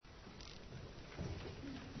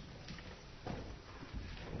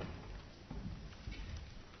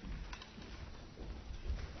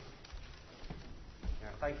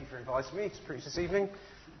Thank you for inviting me to preach this evening.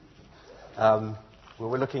 What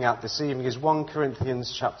we're looking at this evening is 1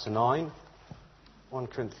 Corinthians chapter 9. 1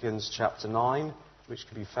 Corinthians chapter 9, which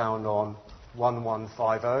can be found on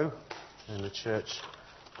 1150 in the church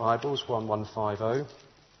Bibles, 1150.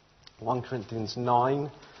 1 Corinthians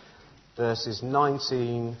 9, verses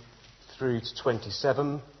 19 through to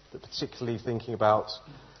 27, but particularly thinking about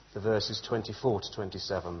the verses 24 to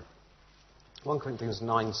 27. 1 Corinthians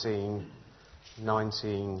 19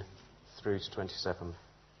 through to 27.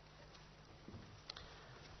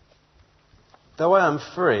 Though I am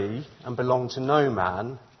free and belong to no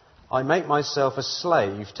man, I make myself a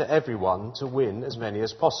slave to everyone to win as many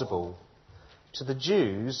as possible. To the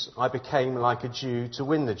Jews, I became like a Jew to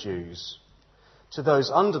win the Jews. To those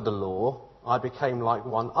under the law, I became like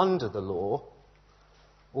one under the law,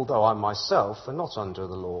 although I myself am not under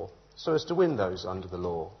the law, so as to win those under the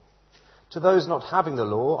law. To those not having the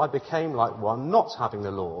law, I became like one not having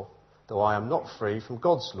the law, though I am not free from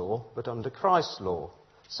God's law, but under Christ's law,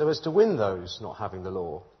 so as to win those not having the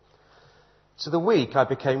law. To the weak I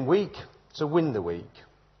became weak to win the weak.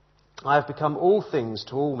 I have become all things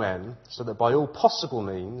to all men, so that by all possible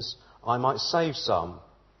means I might save some.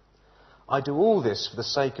 I do all this for the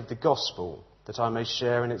sake of the gospel, that I may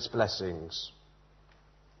share in its blessings.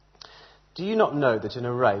 Do you not know that in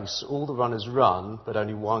a race all the runners run, but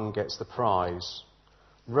only one gets the prize?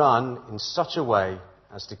 Run in such a way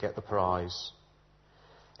as to get the prize.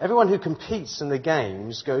 Everyone who competes in the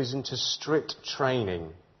games goes into strict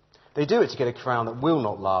training. They do it to get a crown that will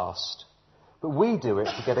not last, but we do it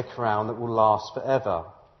to get a crown that will last forever.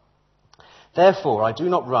 Therefore, I do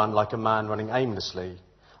not run like a man running aimlessly.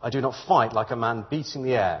 I do not fight like a man beating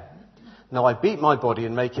the air. No, I beat my body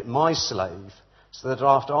and make it my slave, so that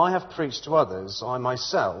after I have preached to others, I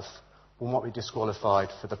myself will not be disqualified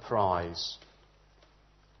for the prize.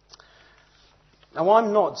 Now,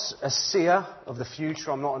 I'm not a seer of the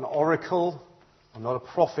future. I'm not an oracle. I'm not a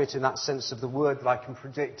prophet in that sense of the word that I can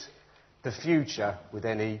predict the future with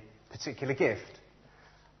any particular gift.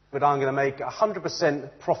 But I'm going to make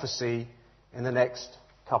 100% prophecy in the next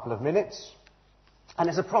couple of minutes. And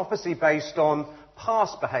it's a prophecy based on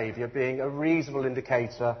past behaviour being a reasonable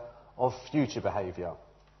indicator of future behaviour.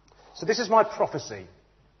 So this is my prophecy.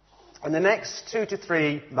 In the next 2 to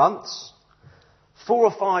 3 months, 4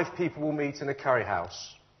 or 5 people will meet in a curry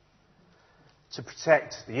house. To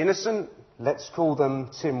protect the innocent, let's call them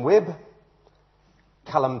Tim Wibb,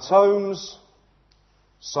 Callum Tomes,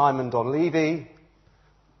 Simon Donlevy,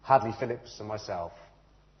 Hadley Phillips and myself.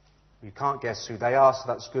 You can't guess who they are, so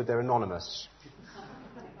that's good, they're anonymous.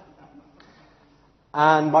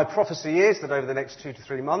 And my prophecy is that over the next 2 to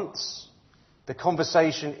 3 months, the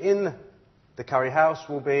conversation in the curry house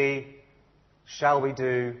will be, shall we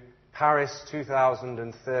do Paris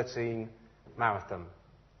 2013 marathon?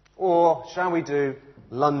 Or shall we do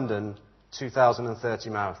London 2030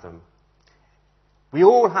 marathon? We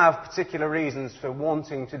all have particular reasons for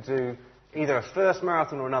wanting to do either a first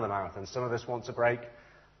marathon or another marathon. Some of us want to break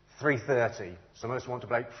 3:30. Some of us want to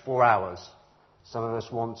break 4 hours. Some of us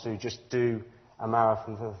want to just do a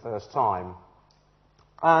marathon for the first time.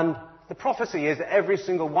 And the prophecy is that every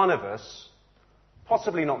single one of us,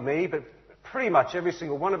 possibly not me, but pretty much every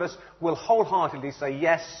single one of us, will wholeheartedly say,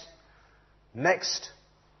 yes, next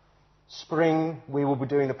spring we will be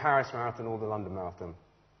doing the Paris Marathon or the London Marathon.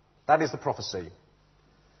 That is the prophecy.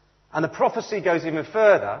 And the prophecy goes even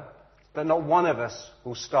further, that not one of us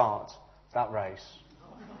will start that race.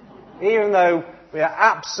 Even though we are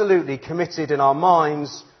absolutely committed in our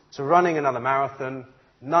minds to running another marathon,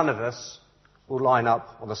 none of us will line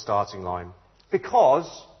up on the starting line.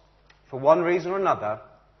 Because, for one reason or another,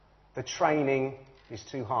 the training is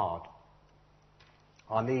too hard.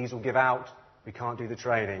 Our knees will give out, we can't do the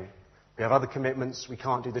training. We have other commitments, we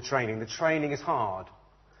can't do the training. The training is hard.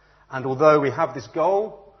 And although we have this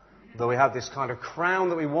goal, although we have this kind of crown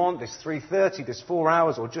that we want, this 3:30, this 4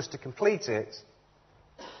 hours, or just to complete it,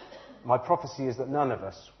 my prophecy is that none of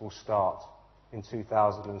us will start in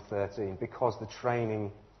 2013 because the training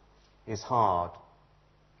is hard.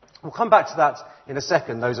 We'll come back to that in a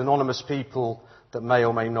second, those anonymous people that may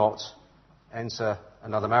or may not enter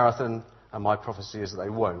another marathon, and my prophecy is that they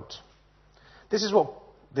won't. This is what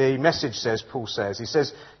the message says, Paul says. He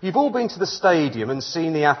says, you've all been to the stadium and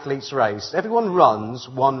seen the athletes race. Everyone runs,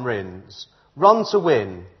 one wins. Run to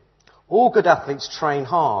win. All good athletes train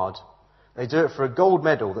hard. They do it for a gold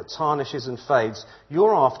medal that tarnishes and fades.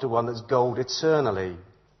 You're after one that's gold eternally.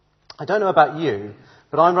 I don't know about you,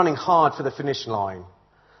 but I'm running hard for the finish line.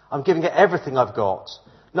 I'm giving it everything I've got.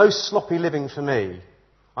 No sloppy living for me.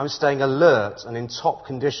 I'm staying alert and in top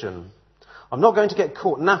condition. I'm not going to get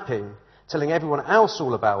caught napping. telling everyone else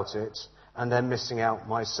all about it, and then missing out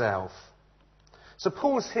myself. So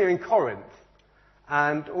Paul's here in Corinth,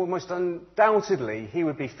 and almost undoubtedly he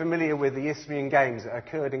would be familiar with the Isthmian Games that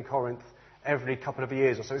occurred in Corinth every couple of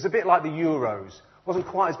years or so. It's a bit like the Euros. It wasn't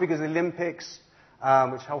quite as big as the Olympics,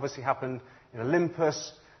 which obviously happened in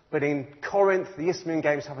Olympus, but in Corinth, the Isthmian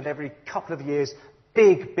Games happened every couple of years.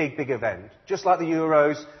 Big, big, big event. Just like the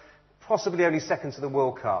Euros, possibly only second to the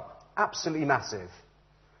World Cup. Absolutely massive.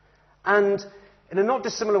 And in a not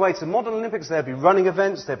dissimilar way to the modern Olympics, there'd be running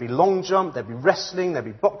events, there'd be long jump, there'd be wrestling, there'd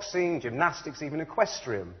be boxing, gymnastics, even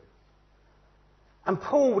equestrian. And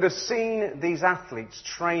Paul would have seen these athletes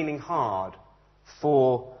training hard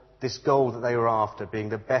for this goal that they were after, being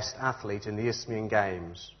the best athlete in the Isthmian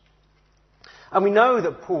Games. And we know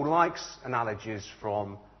that Paul likes analogies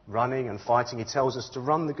from running and fighting. He tells us to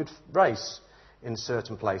run the good race in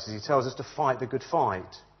certain places. He tells us to fight the good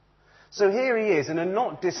fight. So here he is in a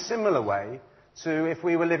not dissimilar way to if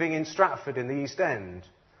we were living in Stratford in the East End.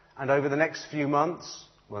 And over the next few months,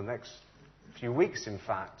 well, next few weeks in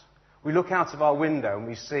fact, we look out of our window and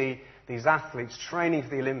we see these athletes training for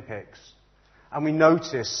the Olympics. And we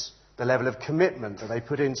notice the level of commitment that they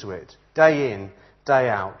put into it, day in, day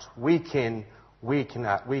out, week in, week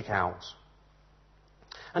out.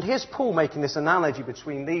 And here's Paul making this analogy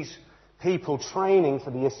between these people training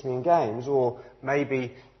for the Isthmian Games, or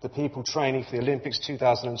maybe the people training for the Olympics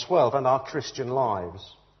 2012, and our Christian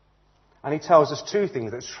lives. And he tells us two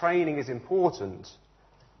things, that training is important,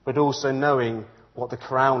 but also knowing what the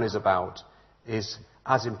crown is about is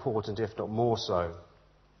as important, if not more so.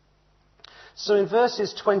 So in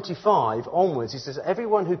verses 25 onwards, he says,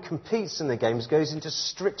 everyone who competes in the games goes into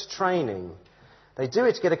strict training. They do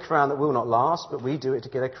it to get a crown that will not last, but we do it to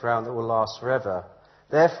get a crown that will last forever.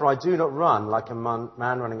 Therefore I do not run like a man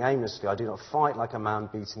running aimlessly. I do not fight like a man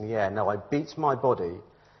beating the air. No, I beat my body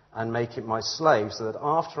and make it my slave, so that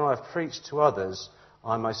after I have preached to others,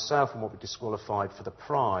 I myself will not be disqualified for the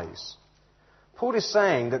prize. Paul is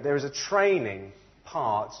saying that there is a training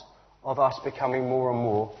part of us becoming more and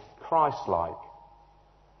more Christ-like.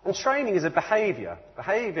 And training is a behaviour.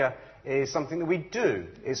 Behaviour is something that we do.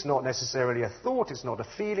 It's not necessarily a thought, it's not a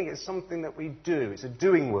feeling, it's something that we do. It's a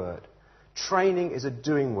doing word. Training is a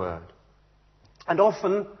doing word. And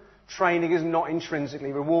often, training is not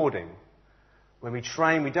intrinsically rewarding. When we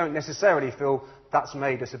train, we don't necessarily feel that's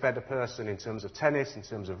made us a better person in terms of tennis, in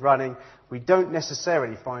terms of running. We don't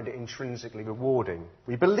necessarily find it intrinsically rewarding.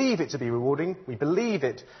 We believe it to be rewarding. We believe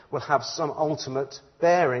it will have some ultimate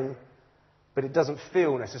bearing, but it doesn't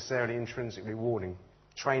feel necessarily intrinsically rewarding.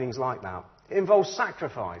 Training's like that. It involves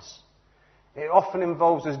sacrifice. It often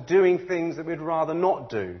involves us doing things that we'd rather not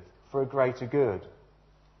do for a greater good.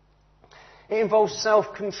 It involves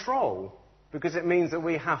self-control, because it means that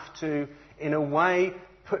we have to, in a way,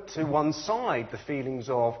 put to one side the feelings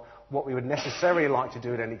of what we would necessarily like to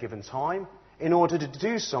do at any given time in order to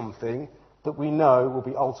do something that we know will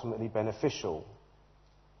be ultimately beneficial.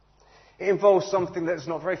 It involves something that's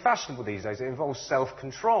not very fashionable these days. It involves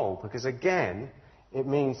self-control, because again, it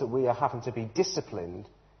means that we are having to be disciplined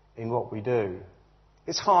in what we do.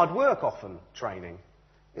 It's hard work often, training.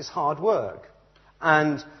 It's hard work.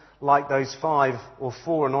 And like those 5 or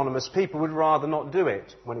 4 anonymous people, would rather not do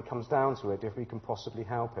it when it comes down to it, if we can possibly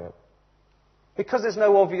help it. Because there's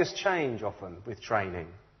no obvious change often with training.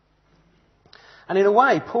 And in a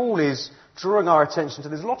way, Paul is drawing our attention to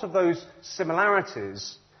there's a lot of those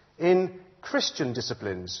similarities in Christian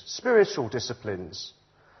disciplines, spiritual disciplines,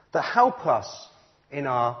 that help us in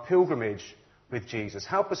our pilgrimage with Jesus,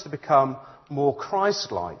 help us to become more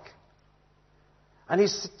Christ-like. And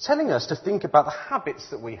he's telling us to think about the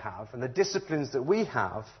habits that we have and the disciplines that we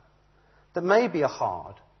have that maybe are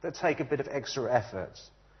hard, that take a bit of extra effort,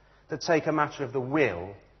 that take a matter of the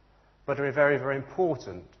will, but are very, very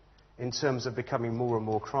important in terms of becoming more and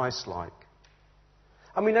more Christ-like.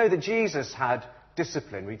 And we know that Jesus had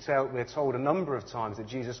discipline. We're told a number of times that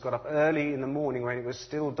Jesus got up early in the morning when it was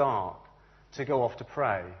still dark to go off to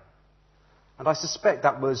pray. And I suspect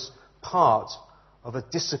that was part of a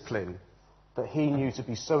discipline that he knew to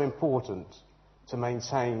be so important to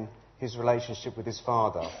maintain his relationship with his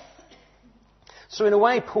Father. So in a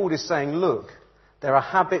way, Paul is saying, look, there are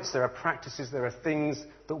habits, there are practices, there are things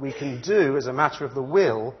that we can do as a matter of the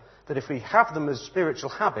will, that if we have them as spiritual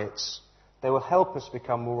habits, they will help us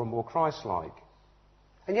become more and more Christ-like.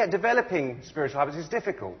 And yet developing spiritual habits is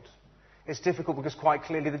difficult. It's difficult because quite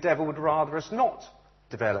clearly the devil would rather us not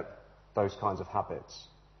develop those kinds of habits.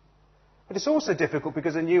 But it's also difficult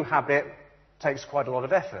because a new habit takes quite a lot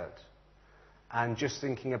of effort. And just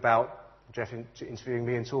thinking about Jeff interviewing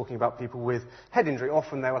me and talking about people with head injury.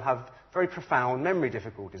 Often they will have very profound memory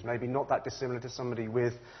difficulties, maybe not that dissimilar to somebody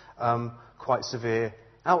with quite severe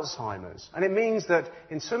Alzheimer's. And it means that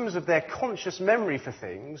in terms of their conscious memory for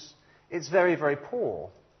things, it's very, very poor.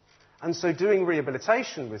 And so doing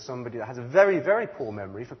rehabilitation with somebody that has a very, very poor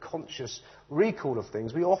memory for conscious recall of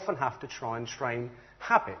things, we often have to try and train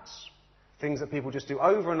habits. Things that people just do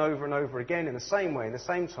over and over and over again in the same way, in the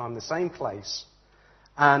same time, the same place.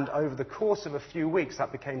 And over the course of a few weeks,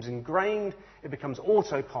 that becomes ingrained, it becomes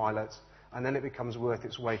autopilot, and then it becomes worth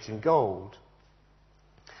its weight in gold.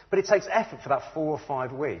 But it takes effort for that 4 or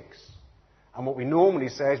 5 weeks. And what we normally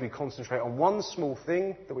say is we concentrate on one small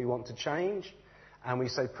thing that we want to change, and we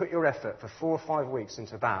say, put your effort for 4 or 5 weeks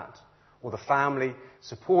into that, or the family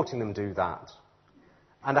supporting them do that.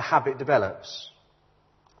 And a habit develops.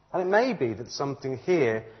 And it may be that something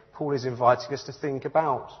here, Paul is inviting us to think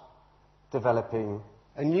about developing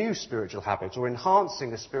a new spiritual habit or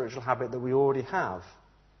enhancing a spiritual habit that we already have.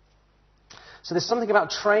 So there's something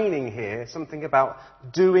about training here, something about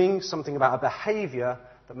doing, something about a behaviour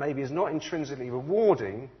that maybe is not intrinsically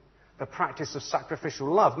rewarding. The practice of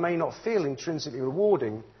sacrificial love may not feel intrinsically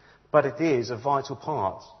rewarding, but it is a vital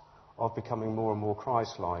part of becoming more and more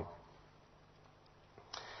Christ-like.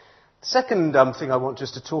 The second thing I want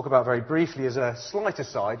just to talk about very briefly as a slight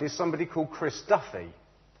aside is somebody called Chris Duffy.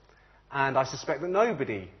 And I suspect that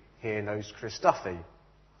nobody here knows Chris Duffy.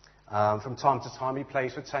 From time to time he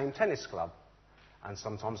plays for Tame Tennis Club. And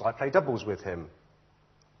sometimes I play doubles with him.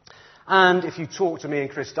 And if you talk to me and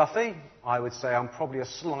Chris Duffy, I would say I'm probably a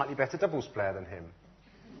slightly better doubles player than him.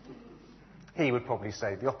 He would probably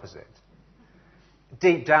say the opposite.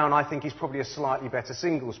 Deep down, I think he's probably a slightly better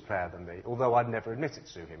singles player than me, although I'd never admit it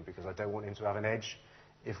to him because I don't want him to have an edge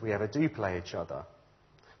if we ever do play each other.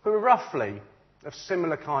 But we're roughly of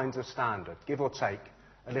similar kinds of standard, give or take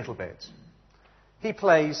a little bit. He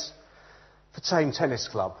plays for Tame Tennis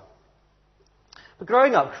Club. But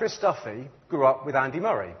growing up, Chris Duffy grew up with Andy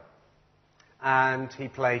Murray. And he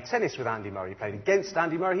played tennis with Andy Murray. He played against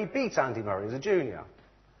Andy Murray. He beat Andy Murray as a junior.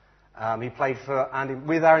 He played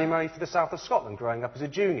with Andy Murray for the south of Scotland, growing up as a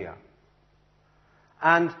junior.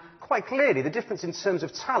 And quite clearly, the difference in terms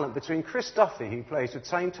of talent between Chris Duffy, who plays for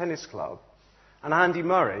Tame Tennis Club, and Andy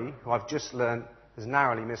Murray, who I've just learned has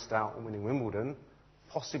narrowly missed out on winning Wimbledon,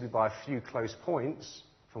 possibly by a few close points,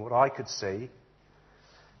 from what I could see.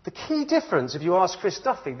 The key difference, if you ask Chris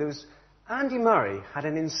Duffy, there was Andy Murray had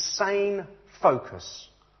an insane focus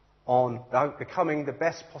on becoming the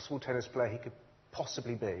best possible tennis player he could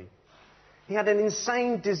possibly be. He had an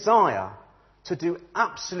insane desire to do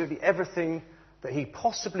absolutely everything that he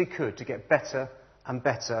possibly could to get better and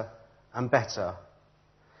better and better.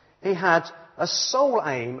 He had a sole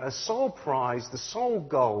aim, a sole prize, the sole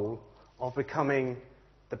goal of becoming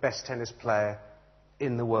the best tennis player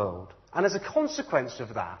in the world. And as a consequence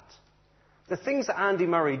of that, the things that Andy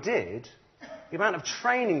Murray did, the amount of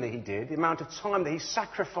training that he did, the amount of time that he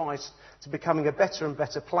sacrificed to becoming a better and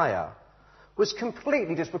better player, was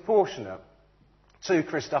completely disproportionate to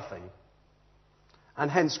Chris Duffy.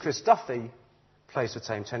 And hence Chris Duffy plays for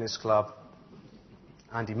Tame Tennis Club.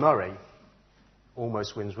 Andy Murray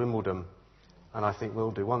almost wins Wimbledon, and I think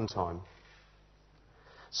will do one time.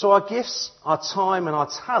 So our gifts, our time and our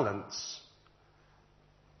talents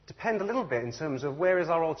depend a little bit in terms of where is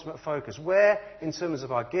our ultimate focus. Where, in terms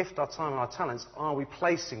of our gift, our time and our talents, are we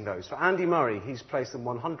placing those? For Andy Murray, he's placed them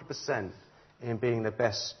 100% in being the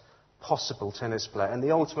best possible tennis player and the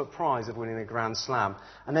ultimate prize of winning a Grand Slam.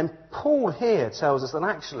 And then Paul here tells us that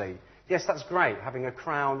actually, yes, that's great, having a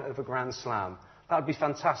crown of a Grand Slam. That would be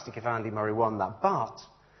fantastic if Andy Murray won that. But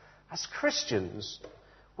as Christians,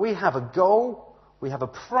 we have a goal, we have a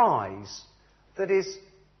prize that is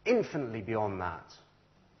infinitely beyond that.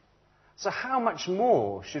 So how much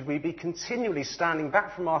more should we be continually standing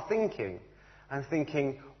back from our thinking and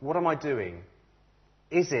thinking, what am I doing?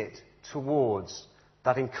 Is it towards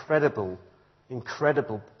that incredible,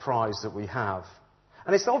 incredible prize that we have?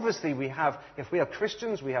 And it's obviously we have, if we are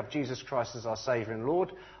Christians, we have Jesus Christ as our Saviour and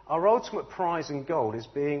Lord. Our ultimate prize and goal is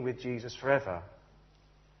being with Jesus forever.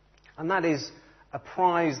 And that is a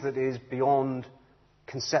prize that is beyond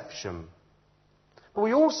conception. But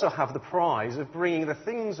we also have the prize of bringing the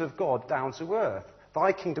things of God down to earth.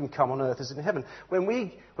 Thy kingdom come on earth as in heaven. When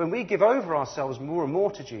we give over ourselves more and more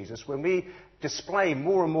to Jesus, when we display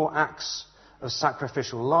more and more acts of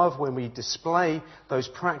sacrificial love, when we display those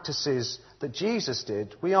practices that Jesus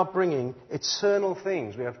did, we are bringing eternal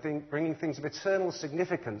things. We are bringing things of eternal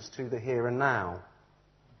significance to the here and now.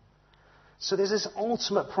 So there's this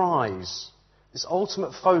ultimate prize, this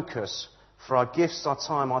ultimate focus for our gifts, our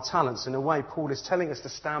time, our talents. In a way, Paul is telling us to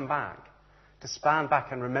stand back to stand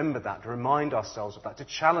back and remember that, to remind ourselves of that, to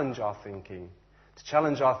challenge our thinking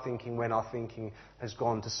when our thinking has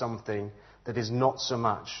gone to something that is not so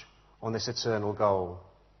much on this eternal goal.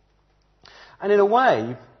 And in a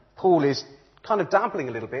way, Paul is kind of dabbling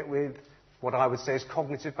a little bit with what I would say is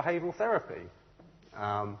cognitive behavioural therapy.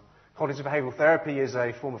 Cognitive behavioural therapy is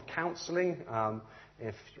a form of counselling.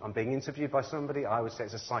 If I'm being interviewed by somebody, I would say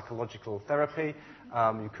it's a psychological therapy.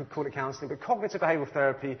 You could call it counselling, but cognitive behavioural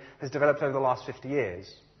therapy has developed over the last 50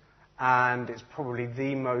 years. And it's probably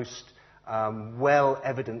the most well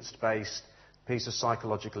evidence-based piece of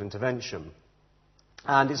psychological intervention.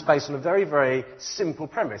 And it's based on a very, very simple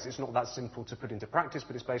premise. It's not that simple to put into practice,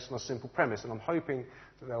 but it's based on a simple premise. And I'm hoping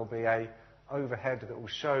that there will be an overhead that will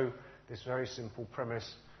show this very simple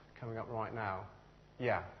premise coming up right now.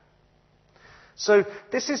 Yeah. So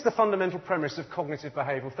this is the fundamental premise of cognitive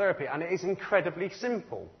behavioural therapy, and it is incredibly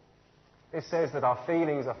simple. It says that our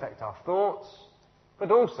feelings affect our thoughts, but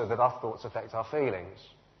also that our thoughts affect our feelings.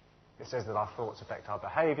 It says that our thoughts affect our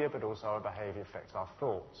behaviour, but also our behaviour affects our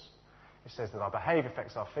thoughts. It says that our behaviour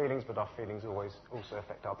affects our feelings, but our feelings always also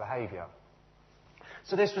affect our behaviour.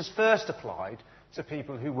 So this was first applied to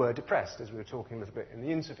people who were depressed, as we were talking a little bit in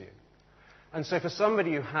the interview. And so for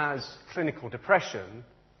somebody who has clinical depression,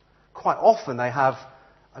 quite often they have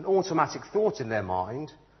an automatic thought in their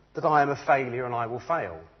mind that I am a failure and I will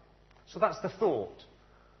fail. So that's the thought.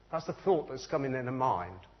 That's the thought that's coming in their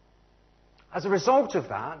mind. As a result of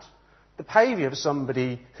that, the behaviour of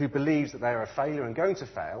somebody who believes that they are a failure and going to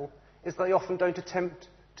fail is they often don't attempt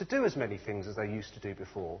to do as many things as they used to do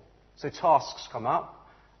before. So tasks come up,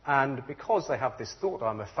 and because they have this thought,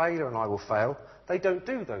 I'm a failure and I will fail, they don't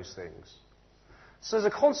do those things. So as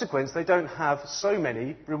a consequence, they don't have so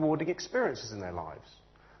many rewarding experiences in their lives.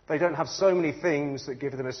 They don't have so many things that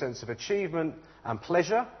give them a sense of achievement and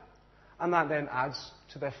pleasure, and that then adds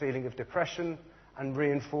to their feeling of depression and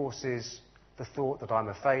reinforces the thought that I'm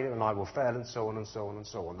a failure and I will fail, and so on and so on and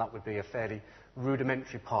so on. That would be a fairly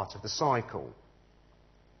rudimentary part of the cycle.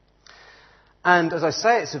 And as I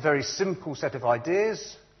say, it's a very simple set of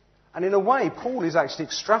ideas, and in a way, Paul is actually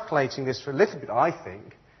extrapolating this for a little bit, I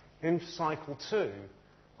think, in cycle 2,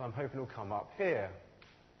 I'm hoping will come up here.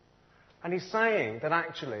 And he's saying that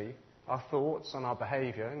actually our thoughts and our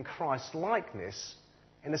behaviour and Christ-likeness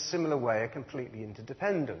in a similar way are completely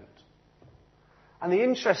interdependent. And the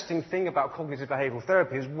interesting thing about cognitive behavioural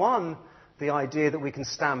therapy is, one, the idea that we can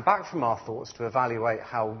stand back from our thoughts to evaluate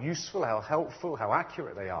how useful, how helpful, how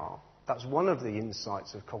accurate they are. That's one of the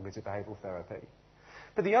insights of cognitive behavioural therapy.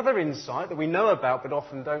 But the other insight that we know about but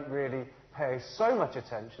often don't really pay so much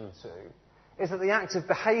attention to is that the act of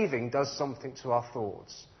behaving does something to our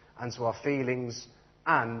thoughts and to our feelings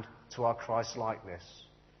and to our Christ-likeness.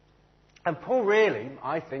 And Paul really,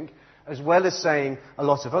 I think, as well as saying a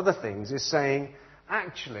lot of other things, is saying,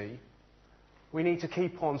 actually, we need to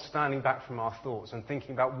keep on standing back from our thoughts and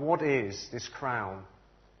thinking about what is this crown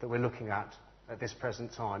that we're looking at this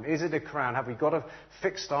present time. Is it a crown? Have we got to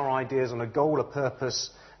fix our ideas on a goal, a purpose,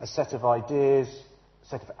 a set of ideas, a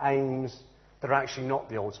set of aims that are actually not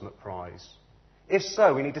the ultimate prize? If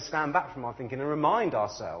so, we need to stand back from our thinking and remind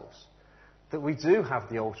ourselves that we do have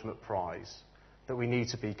the ultimate prize that we need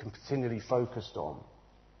to be continually focused on.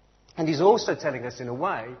 And he's also telling us, in a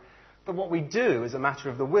way, that what we do as a matter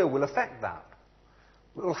of the will affect that.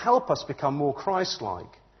 It will help us become more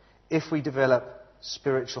Christ-like if we develop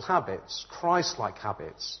spiritual habits, Christ-like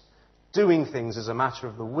habits, doing things as a matter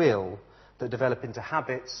of the will that develop into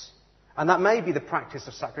habits. And that may be the practice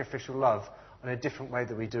of sacrificial love in a different way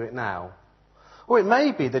that we do it now. Or it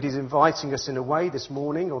may be that he's inviting us in a way this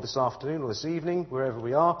morning or this afternoon or this evening, wherever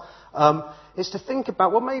we are, is to think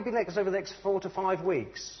about what maybe over the next 4 to 5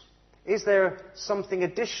 weeks. Is there something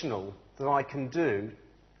additional that I can do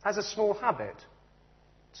as a small habit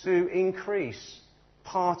to increase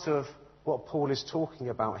part of what Paul is talking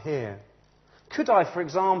about here? Could I, for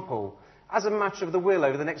example, as a matter of the will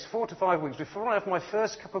over the next 4 to 5 weeks, before I have my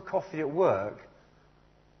first cup of coffee at work,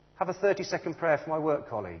 have a 30-second prayer for my work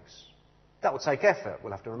colleagues? That will take effort,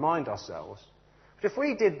 we'll have to remind ourselves. But if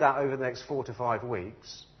we did that over the next 4 to 5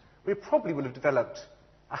 weeks, we probably would have developed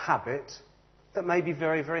a habit that may be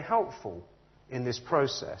very, very helpful in this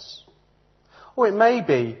process. Or it may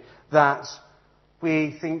be that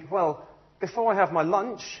we think, well, before I have my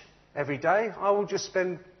lunch every day, I will just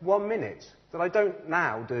spend 1 minute that I don't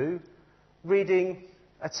now do reading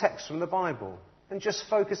a text from the Bible and just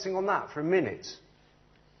focusing on that for a minute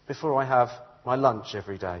before I have my lunch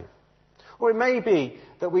every day. Or it may be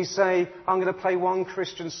that we say, I'm going to play one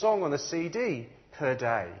Christian song on a CD per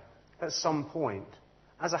day at some point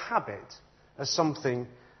as a habit, as something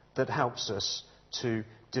that helps us to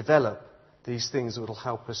develop these things that will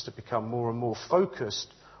help us to become more and more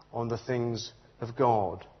focused on the things of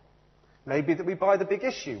God. Maybe that we buy the big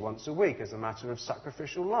issue once a week as a matter of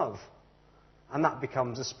sacrificial love, and that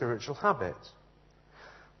becomes a spiritual habit.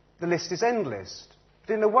 The list is endless.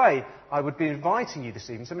 But in a way, I would be inviting you this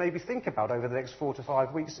evening to maybe think about over the next 4 to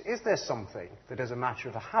 5 weeks, is there something that as a matter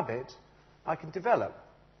of a habit I can develop?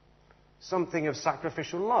 Something of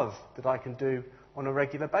sacrificial love that I can do on a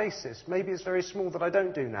regular basis. Maybe it's very small that I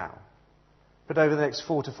don't do now. But over the next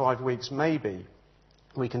 4 to 5 weeks, maybe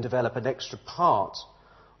we can develop an extra part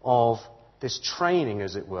of this training,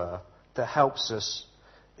 as it were, that helps us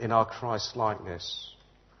in our Christ-likeness.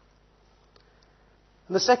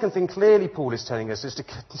 And the second thing clearly Paul is telling us is to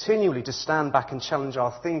continually to stand back and challenge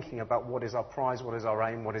our thinking about what is our prize, what is our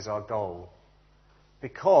aim, what is our goal.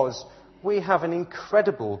 Because we have an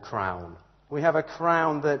incredible crown. We have a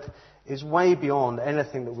crown that is way beyond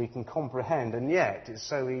anything that we can comprehend, and yet it's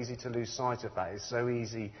so easy to lose sight of that. It's so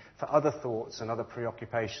easy for other thoughts and other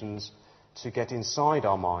preoccupations to get inside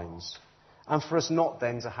our minds, and for us not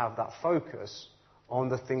then to have that focus on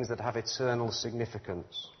the things that have eternal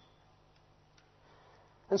significance.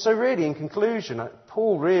 And so really, in conclusion,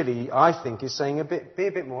 Paul really, I think, is saying be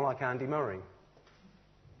a bit more like Andy Murray.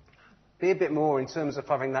 Be a bit more in terms of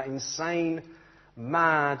having that insane,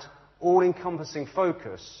 mad, all-encompassing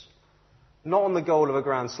focus, not on the goal of a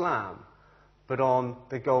Grand Slam, but on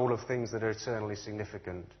the goal of things that are eternally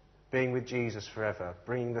significant. Being with Jesus forever,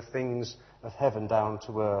 bringing the things of heaven down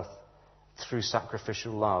to earth through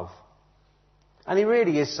sacrificial love. And he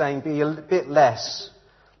really is saying be a bit less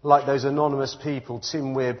like those anonymous people,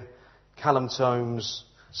 Tim Wibb, Callum Tomes,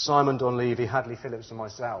 Simon Donlevy, Hadley Phillips and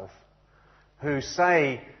myself, who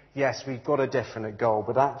say, yes, we've got a definite goal,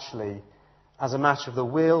 but actually, as a matter of the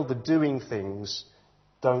will, the doing things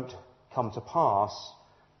don't come to pass,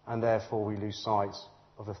 and therefore we lose sight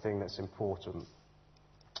of the thing that's important.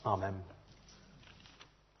 Amen.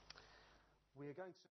 We are going to